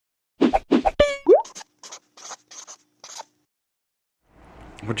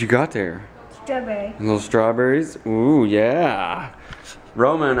What you got there? Strawberry. Little strawberries? Ooh, yeah.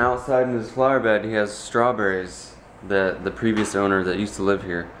 Roman, outside in his flower bed, he has strawberries. The previous owner that used to live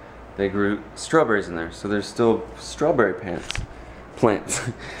here, they grew strawberries in there. So there's still strawberry plants.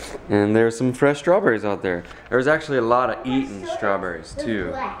 And there's some fresh strawberries out there. There's actually a lot of eaten strawberries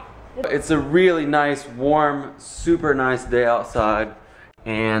too. It's a really nice, warm, super nice day outside.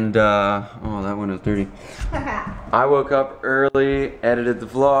 And, oh, that window's dirty. I woke up early, edited the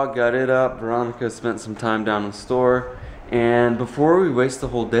vlog, got it up. Veronica spent some time down in the store. And before we waste the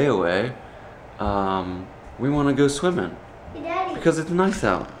whole day away, we want to go swimming. Hey, Daddy. Because it's nice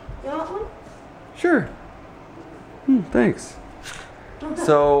out. You want one? Sure. Thanks.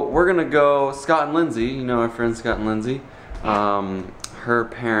 So, we're going to go, Scott and Lindsay, you know our friend Scott and Lindsay. Her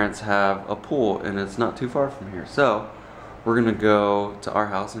parents have a pool and it's not too far from here. So, we're gonna go to our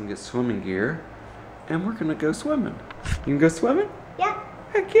house and get swimming gear, and we're gonna go swimming. You can go swimming? Yeah.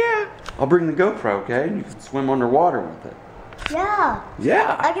 Heck yeah! I'll bring the GoPro, okay? And you can swim underwater with it. Yeah.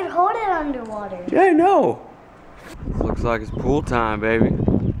 Yeah! I can hold it underwater. Yeah, I know! Looks like it's pool time, baby.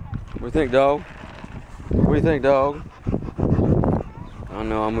 What do you think, dog? What do you think, dog? I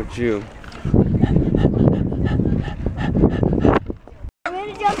know, I'm with you. I'm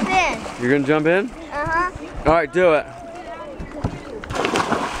gonna jump in. You're gonna jump in? Uh-huh. Alright, do it.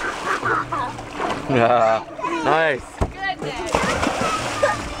 Yeah, nice.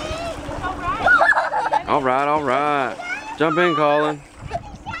 All right. Jump in, Colin.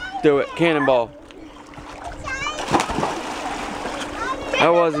 Do it. Cannonball. That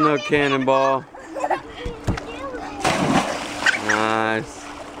wasn't no cannonball. Nice.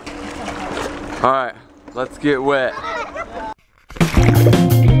 All right, let's get wet.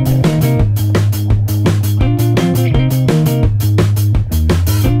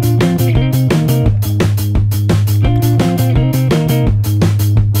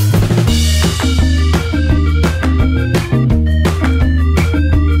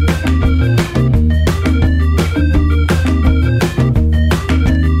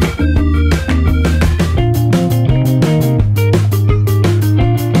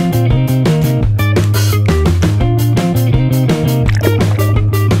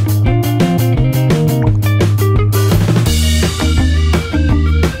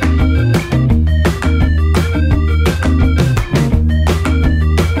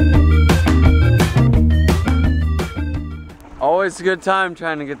 Always a good time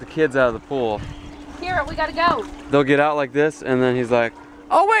trying to get the kids out of the pool. Here, we gotta go. They'll get out like this, and then he's like,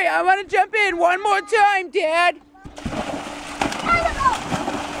 "Oh wait, I want to jump in one more time, Dad."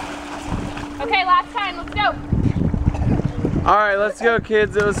 Okay, last time, let's go. All right, let's go,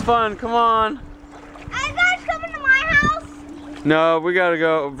 kids. It was fun. Come on. Are you guys coming to my house? No, we gotta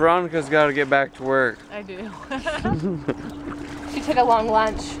go. Veronica's gotta get back to work. I do. She took a long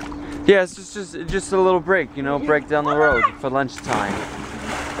lunch. Yeah, it's just a little break, you know, break down the road for lunchtime.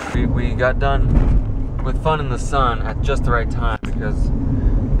 We got done with fun in the sun at just the right time because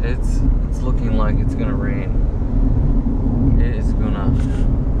it's looking like it's gonna rain. It is gonna.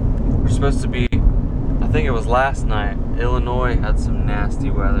 We're supposed to be. I think it was last night. Illinois had some nasty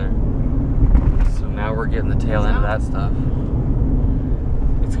weather, so now we're getting the tail end of that stuff.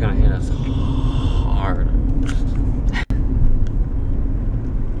 It's gonna hit us hard.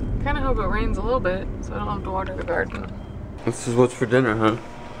 Kind of hope it rains a little bit so I don't have to water the garden. This is what's for dinner, huh?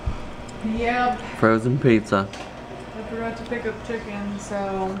 Yep. Frozen pizza. I forgot to pick up chicken,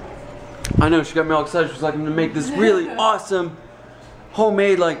 so. I know, she got me all excited. She's like, I'm gonna make this really awesome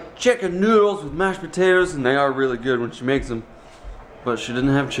homemade like chicken noodles with mashed potatoes, and they are really good when she makes them. But she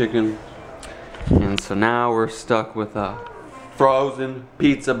didn't have chicken, and so now we're stuck with a frozen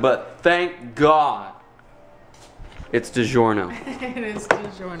pizza. But thank God, it's DiGiorno. It is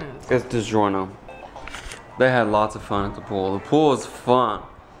DiGiorno. It's DiGiorno. They had lots of fun at the pool. The pool is fun.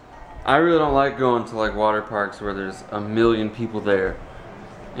 I really don't like going to like water parks where there's a million people there,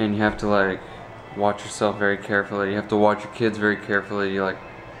 and you have to like watch yourself very carefully. You have to watch your kids very carefully. You like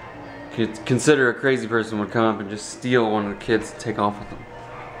consider a crazy person would come up and just steal one of the kids to take off with them.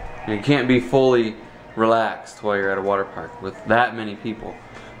 And you can't be fully relaxed while you're at a water park with that many people.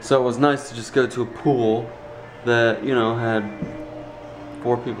 So it was nice to just go to a pool that, you know, had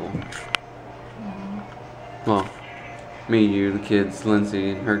 4 people. Well, me, you, the kids, Lindsay,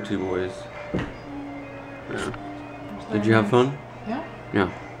 and her 2 boys. Yeah. Did you have fun? Yeah.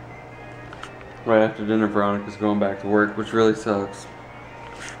 Yeah. Right after dinner, Veronica's going back to work, which really sucks.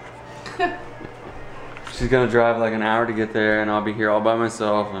 She's gonna drive like an hour to get there, and I'll be here all by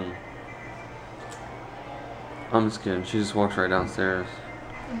myself, and I'm just kidding. She just walks right downstairs.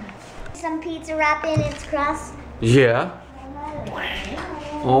 Some pizza wrap in its crust. Yeah.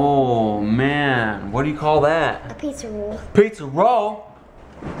 Oh man, what do you call that? A pizza roll. Pizza roll?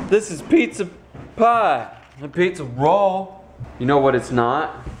 This is pizza pie. A pizza roll. You know what it's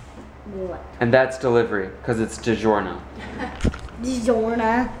not? What? And that's delivery, because it's DiGiorno.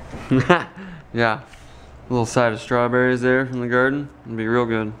 DiGiorno. Yeah. A little side of strawberries there from the garden. It'd be real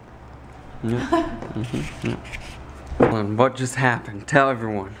good. Yeah. Yeah. And what just happened? Tell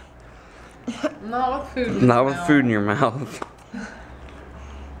everyone. Not with food. Not with food in your mouth.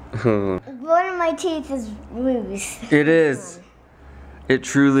 One of my teeth is loose. It is. It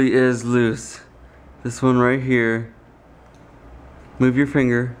truly is loose. This one right here. Move your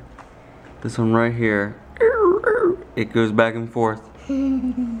finger. This one right here. It goes back and forth.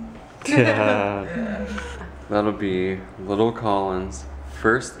 That'll be little Colin's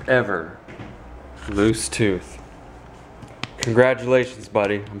first ever loose tooth. Congratulations,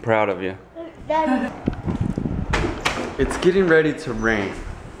 buddy. I'm proud of you. Daddy. It's getting ready to rain.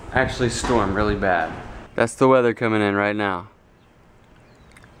 Actually storm really bad. That's the weather coming in right now.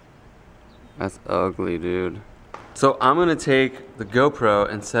 That's ugly, dude. So I'm gonna take the GoPro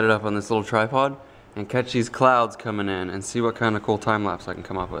and set it up on this little tripod and catch these clouds coming in and see what kind of cool time lapse I can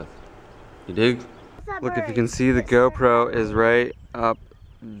come up with. You dig? Look, if you can see, the GoPro is right up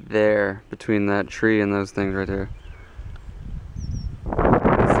there between that tree and those things right there.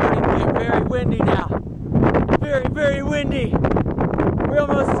 It's starting to get very windy now. Very, very windy. We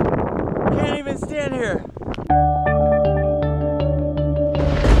almost can't even stand here.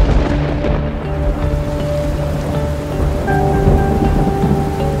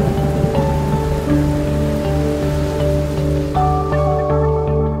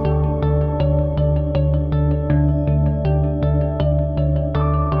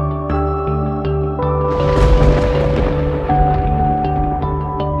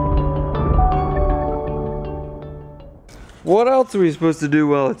 What else are we supposed to do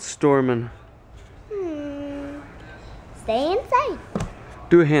while it's storming? Stay inside.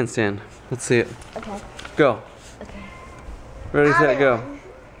 Do a handstand. Let's see it. Okay. Go. Okay. Ready, set, go.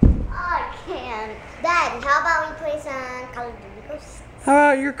 I can't. Dad, how about we play some Call of Duty Ghosts? How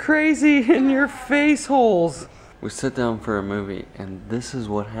about you're crazy in your face holes? We sit down for a movie and this is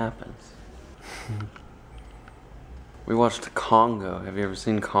what happens. We watched Congo. Have you ever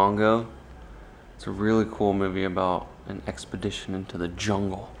seen Congo? It's a really cool movie about an expedition into the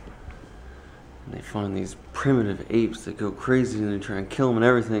jungle. And they find these primitive apes that go crazy and they try and kill them and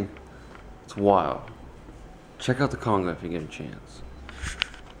everything. It's wild. Check out the Congo if you get a chance.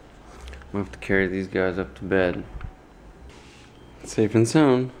 I'm gonna have to carry these guys up to bed. Safe and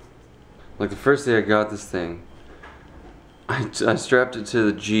sound. Like the first day I got this thing, I strapped it to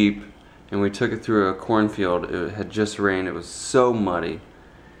the Jeep and we took it through a cornfield. It had just rained. It was so muddy.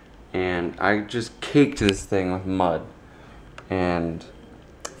 And I just caked this thing with mud. And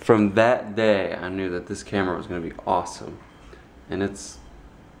from that day, I knew that this camera was going to be awesome. And it's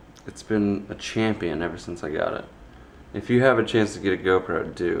been a champion ever since I got it. If you have a chance to get a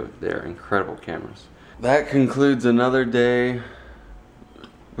GoPro, do. They're incredible cameras. That concludes another day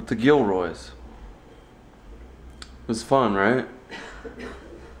with the Gilroys. It was fun, right?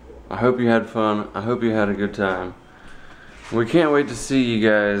 I hope you had fun. I hope you had a good time. We can't wait to see you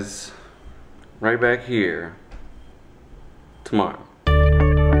guys right back here tomorrow.